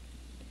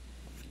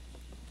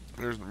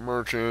 there's the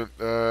merchant.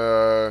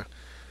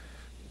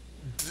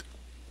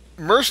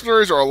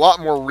 Mercenaries are a lot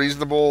more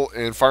reasonable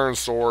in Fire and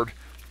Sword.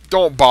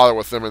 Don't bother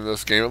with them in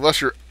this game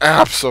unless you're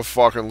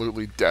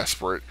absolutely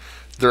desperate.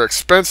 They're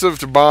expensive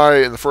to buy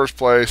in the first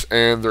place,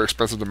 and they're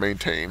expensive to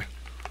maintain.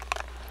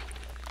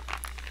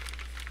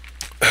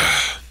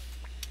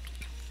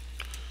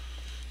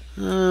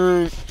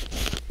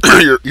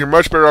 You're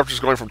much better off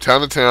just going from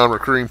town to town,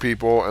 recruiting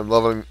people, and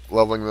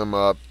leveling them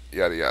up,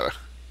 yada yada.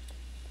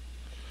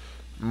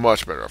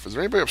 Much better off. Is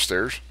there anybody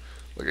upstairs?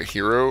 Like a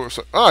hero?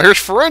 Ah, here's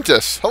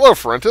Ferentis. Hello,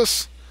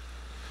 Ferentis.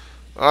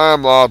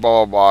 I'm blah,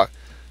 blah, blah.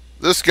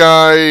 This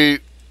guy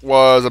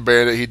was a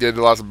bandit. He did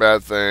lots of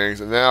bad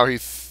things, and now he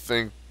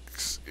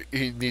thinks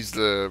he needs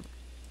to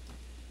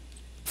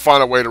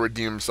find a way to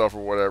redeem himself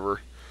or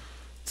whatever.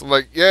 So I'm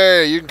like,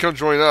 yeah, you can come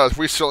join us.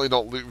 We certainly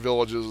don't loot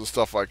villages and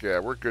stuff like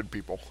that. We're good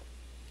people.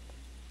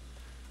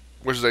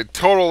 Which is a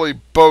totally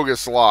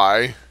bogus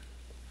lie.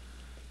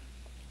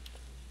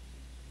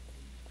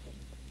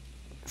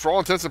 For all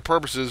intents and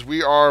purposes,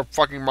 we are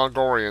fucking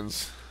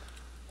Mongolians.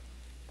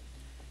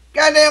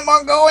 Goddamn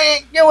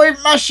Mongolian! Get away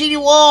from my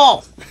shitty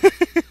wall!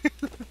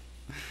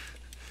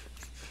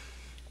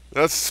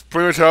 That's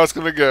pretty much how it's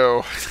going to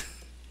go.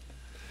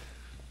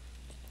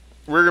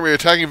 We're going to be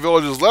attacking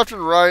villages left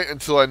and right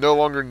until I no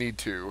longer need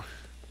to.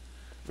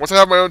 Once I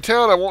have my own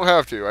town, I won't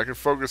have to. I can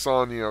focus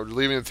on,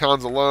 leaving the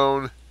towns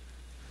alone.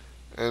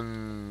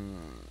 And,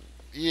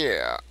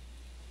 yeah.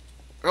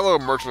 Hello,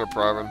 Merchant of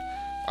Privin.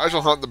 I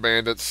shall hunt the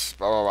bandits.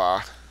 Blah,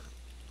 blah,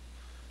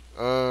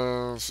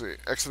 blah. Let's see.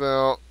 Exit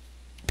out.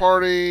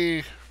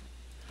 Party.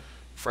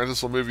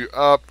 Francis will move you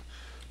up.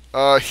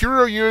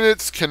 Hero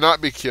units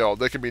cannot be killed.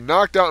 They can be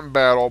knocked out in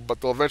battle,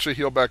 but they'll eventually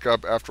heal back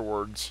up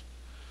afterwards.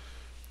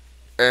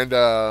 And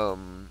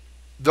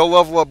they'll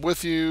level up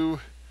with you.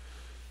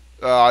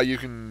 You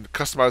can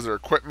customize their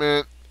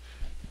equipment.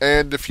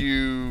 And if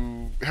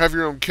you have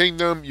your own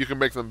kingdom, you can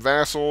make them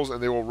vassals,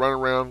 and they will run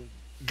around,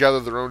 gather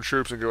their own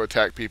troops, and go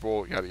attack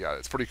people, yada yada.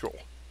 It's pretty cool.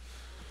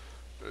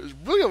 There's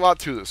really a lot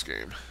to this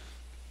game.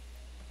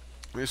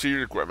 Let me see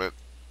your equipment.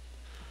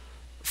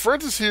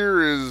 Francis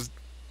here is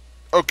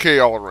okay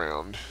all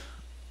around,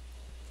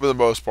 for the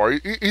most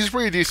part. He's a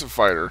pretty decent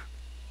fighter.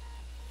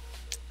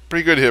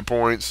 Pretty good hit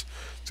points.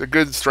 He's got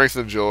good strength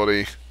and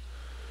agility.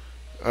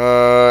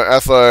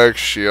 Athletics,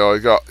 shield.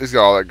 He's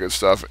got all that good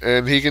stuff,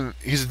 and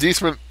he's a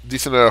decent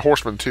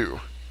horseman too.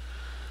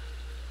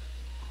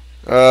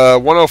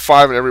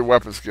 105 in every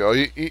weapon skill.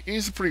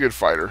 He's a pretty good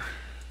fighter.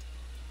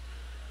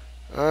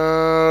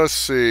 Let's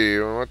see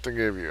what to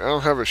give you. I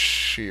don't have a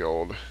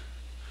shield.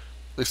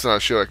 At least not a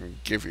shield I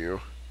can give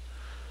you.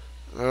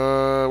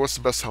 What's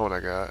the best helmet I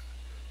got?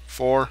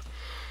 4.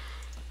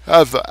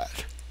 Have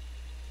that.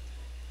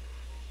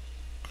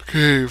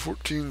 Okay,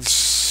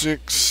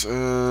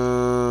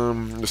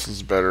 14.6. This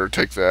one's better.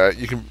 Take that.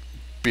 You can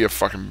be a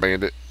fucking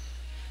bandit.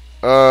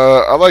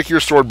 I like your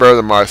sword better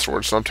than my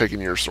sword, so I'm taking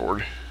your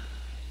sword.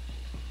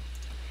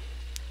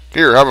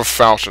 Here, have a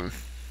falchion.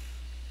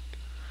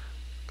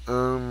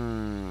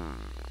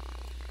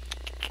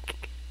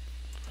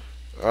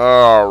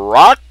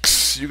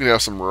 Rocks. You can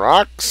have some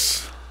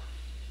rocks.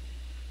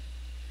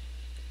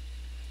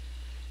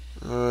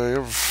 You have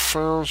a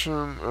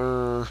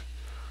falchion.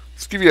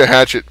 Let's give you a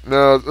hatchet.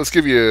 No, let's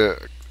give you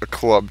a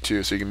club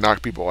too, so you can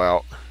knock people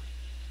out,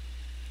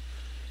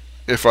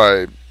 if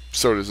I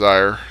so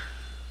desire.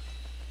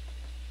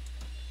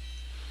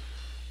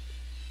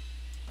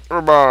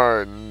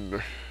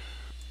 Warband.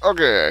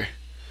 Okay.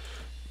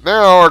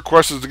 Now our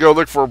quest is to go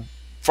look for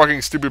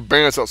fucking stupid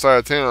bandits outside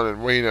of town,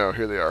 and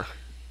here they are.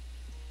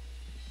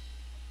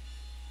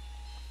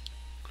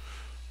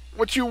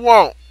 What you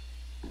want?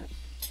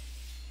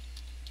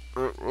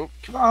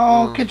 Come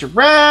on, get your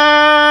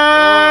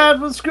ride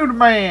with Scooter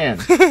Man.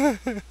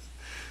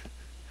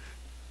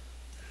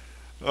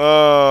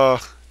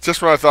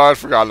 Just when I thought I'd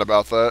forgotten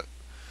about that.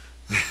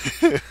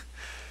 Tell you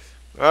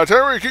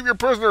where you keep your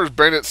prisoners,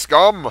 bandit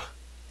scum.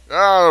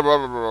 Blah, blah,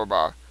 blah, blah,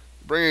 blah.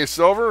 Bring any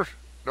silver?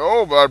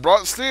 No, but I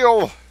brought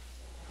steel.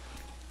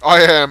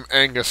 I am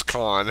Angus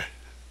Khan.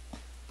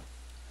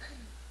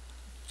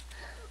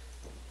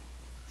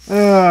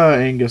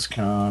 Angus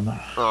Khan.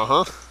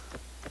 Uh-huh.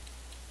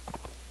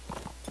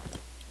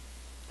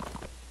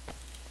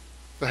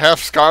 The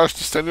half Scottish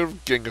descendant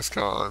of Genghis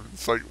Khan.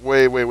 It's like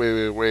way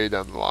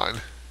down the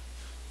line.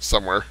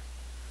 Somewhere.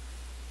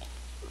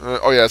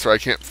 Oh yeah, that's right. I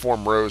can't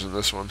form rows in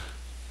this one.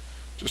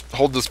 Just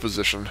hold this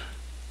position.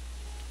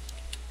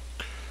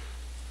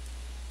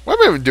 Why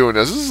am I even doing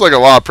this? This is like a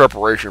lot of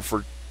preparation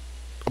for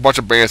a bunch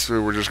of bands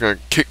who we're just going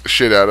to kick the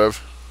shit out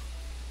of.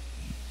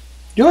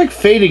 You're like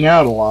fading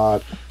out a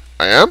lot.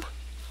 I am?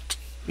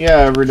 Yeah,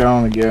 every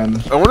now and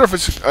again. I wonder if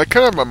it's... I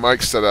kind of have my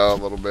mic set out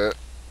a little bit.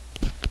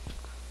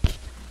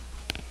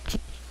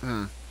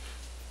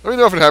 Let me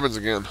know if it happens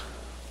again.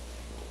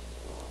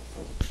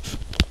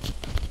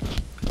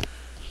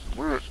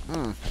 Well,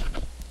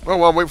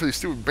 while I'm waiting for these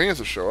stupid bands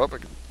to show up, I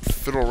can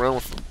fiddle around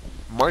with the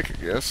mic, I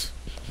guess.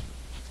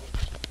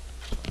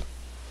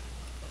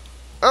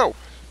 Oh,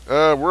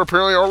 we're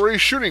apparently already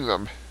shooting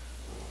them.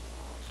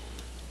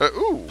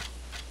 Ooh,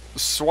 the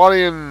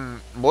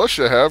Swatian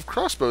militia have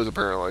crossbows,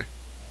 apparently.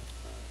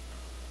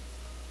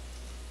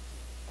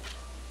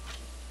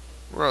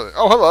 Where are they?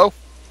 Oh, hello.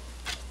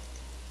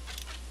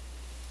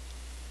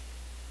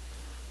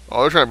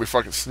 Oh, they're trying to be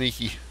fucking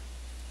sneaky.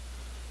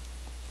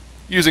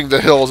 Using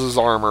the hills as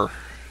armor.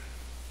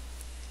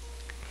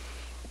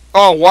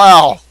 Oh,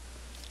 wow.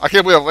 I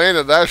can't believe I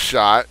landed that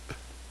shot.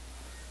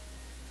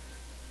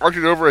 Arced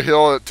it over a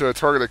hill to a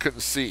target I couldn't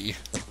see.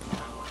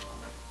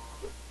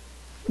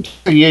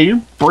 Yeah,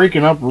 you're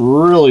breaking up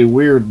really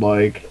weird,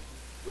 like.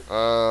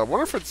 I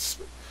wonder if it's...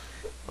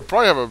 I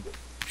probably have a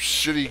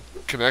shitty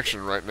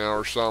connection right now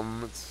or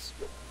something. It's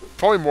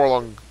probably more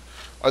along...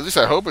 At least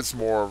I hope it's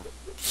more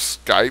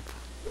Skype.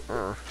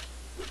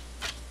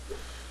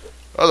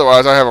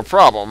 Otherwise, I have a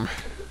problem.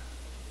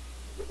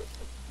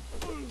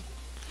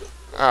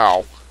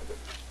 Ow.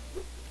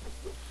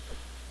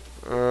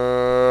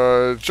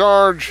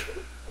 Charge.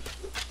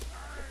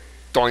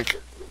 Doink.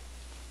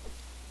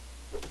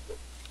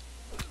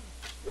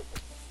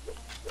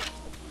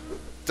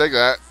 Take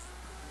that.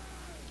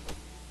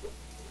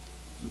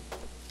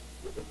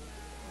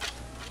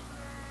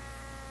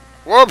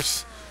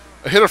 Whoops!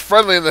 I hit a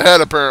friendly in the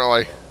head,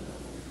 apparently.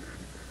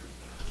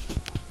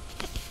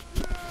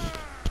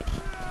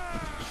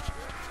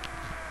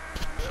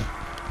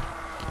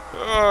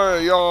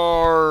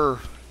 Yar!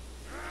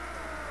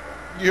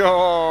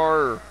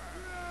 Yar!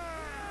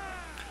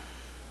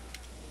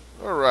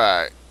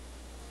 Alright.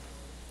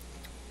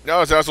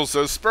 Now this asshole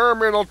says, spare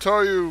me and I'll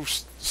tell you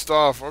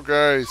stuff.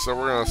 Okay, so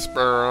we're gonna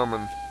spare them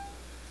and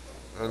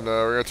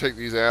we're gonna take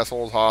these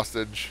assholes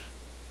hostage.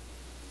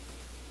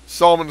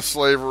 Sell them into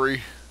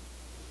slavery.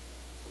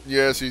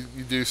 Yes, you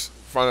do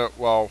find out,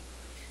 well,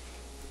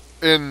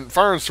 in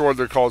Fire and Sword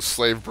they're called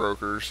slave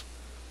brokers.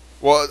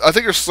 Well, I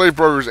think there's slave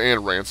brokers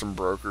and ransom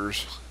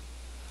brokers.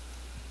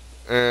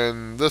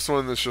 And this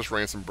one is just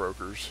ransom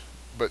brokers.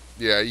 But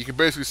yeah, you can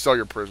basically sell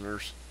your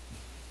prisoners.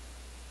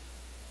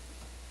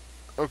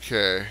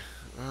 Okay.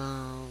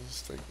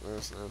 Let's take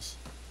this.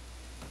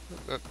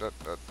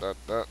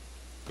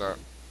 That.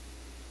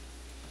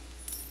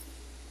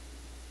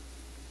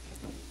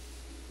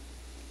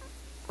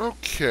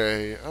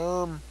 Okay,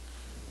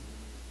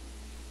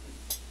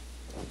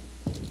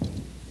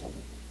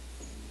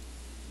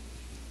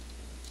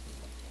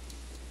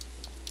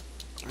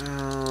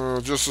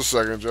 just a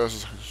second,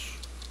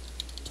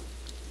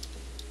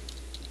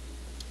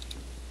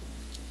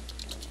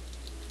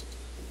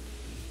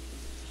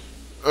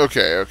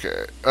 Okay.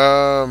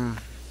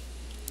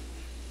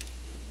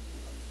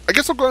 I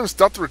guess I'll go ahead and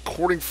stop the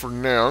recording for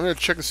now. I'm gonna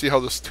check and see how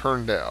this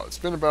turned out. It's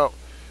been about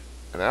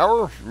an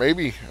hour,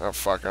 maybe. Oh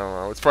fuck, I don't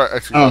know. It's probably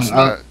actually less than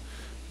that.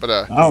 But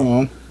I don't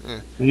know.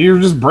 Yeah. You were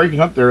just breaking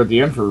up there at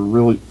the end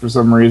for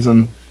some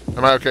reason.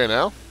 Am I okay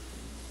now?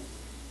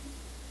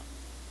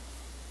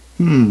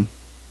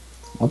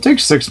 I'll take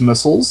 6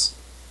 missiles.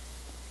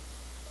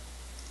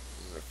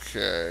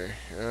 Okay.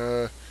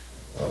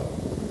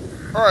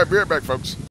 Alright, be right back, folks.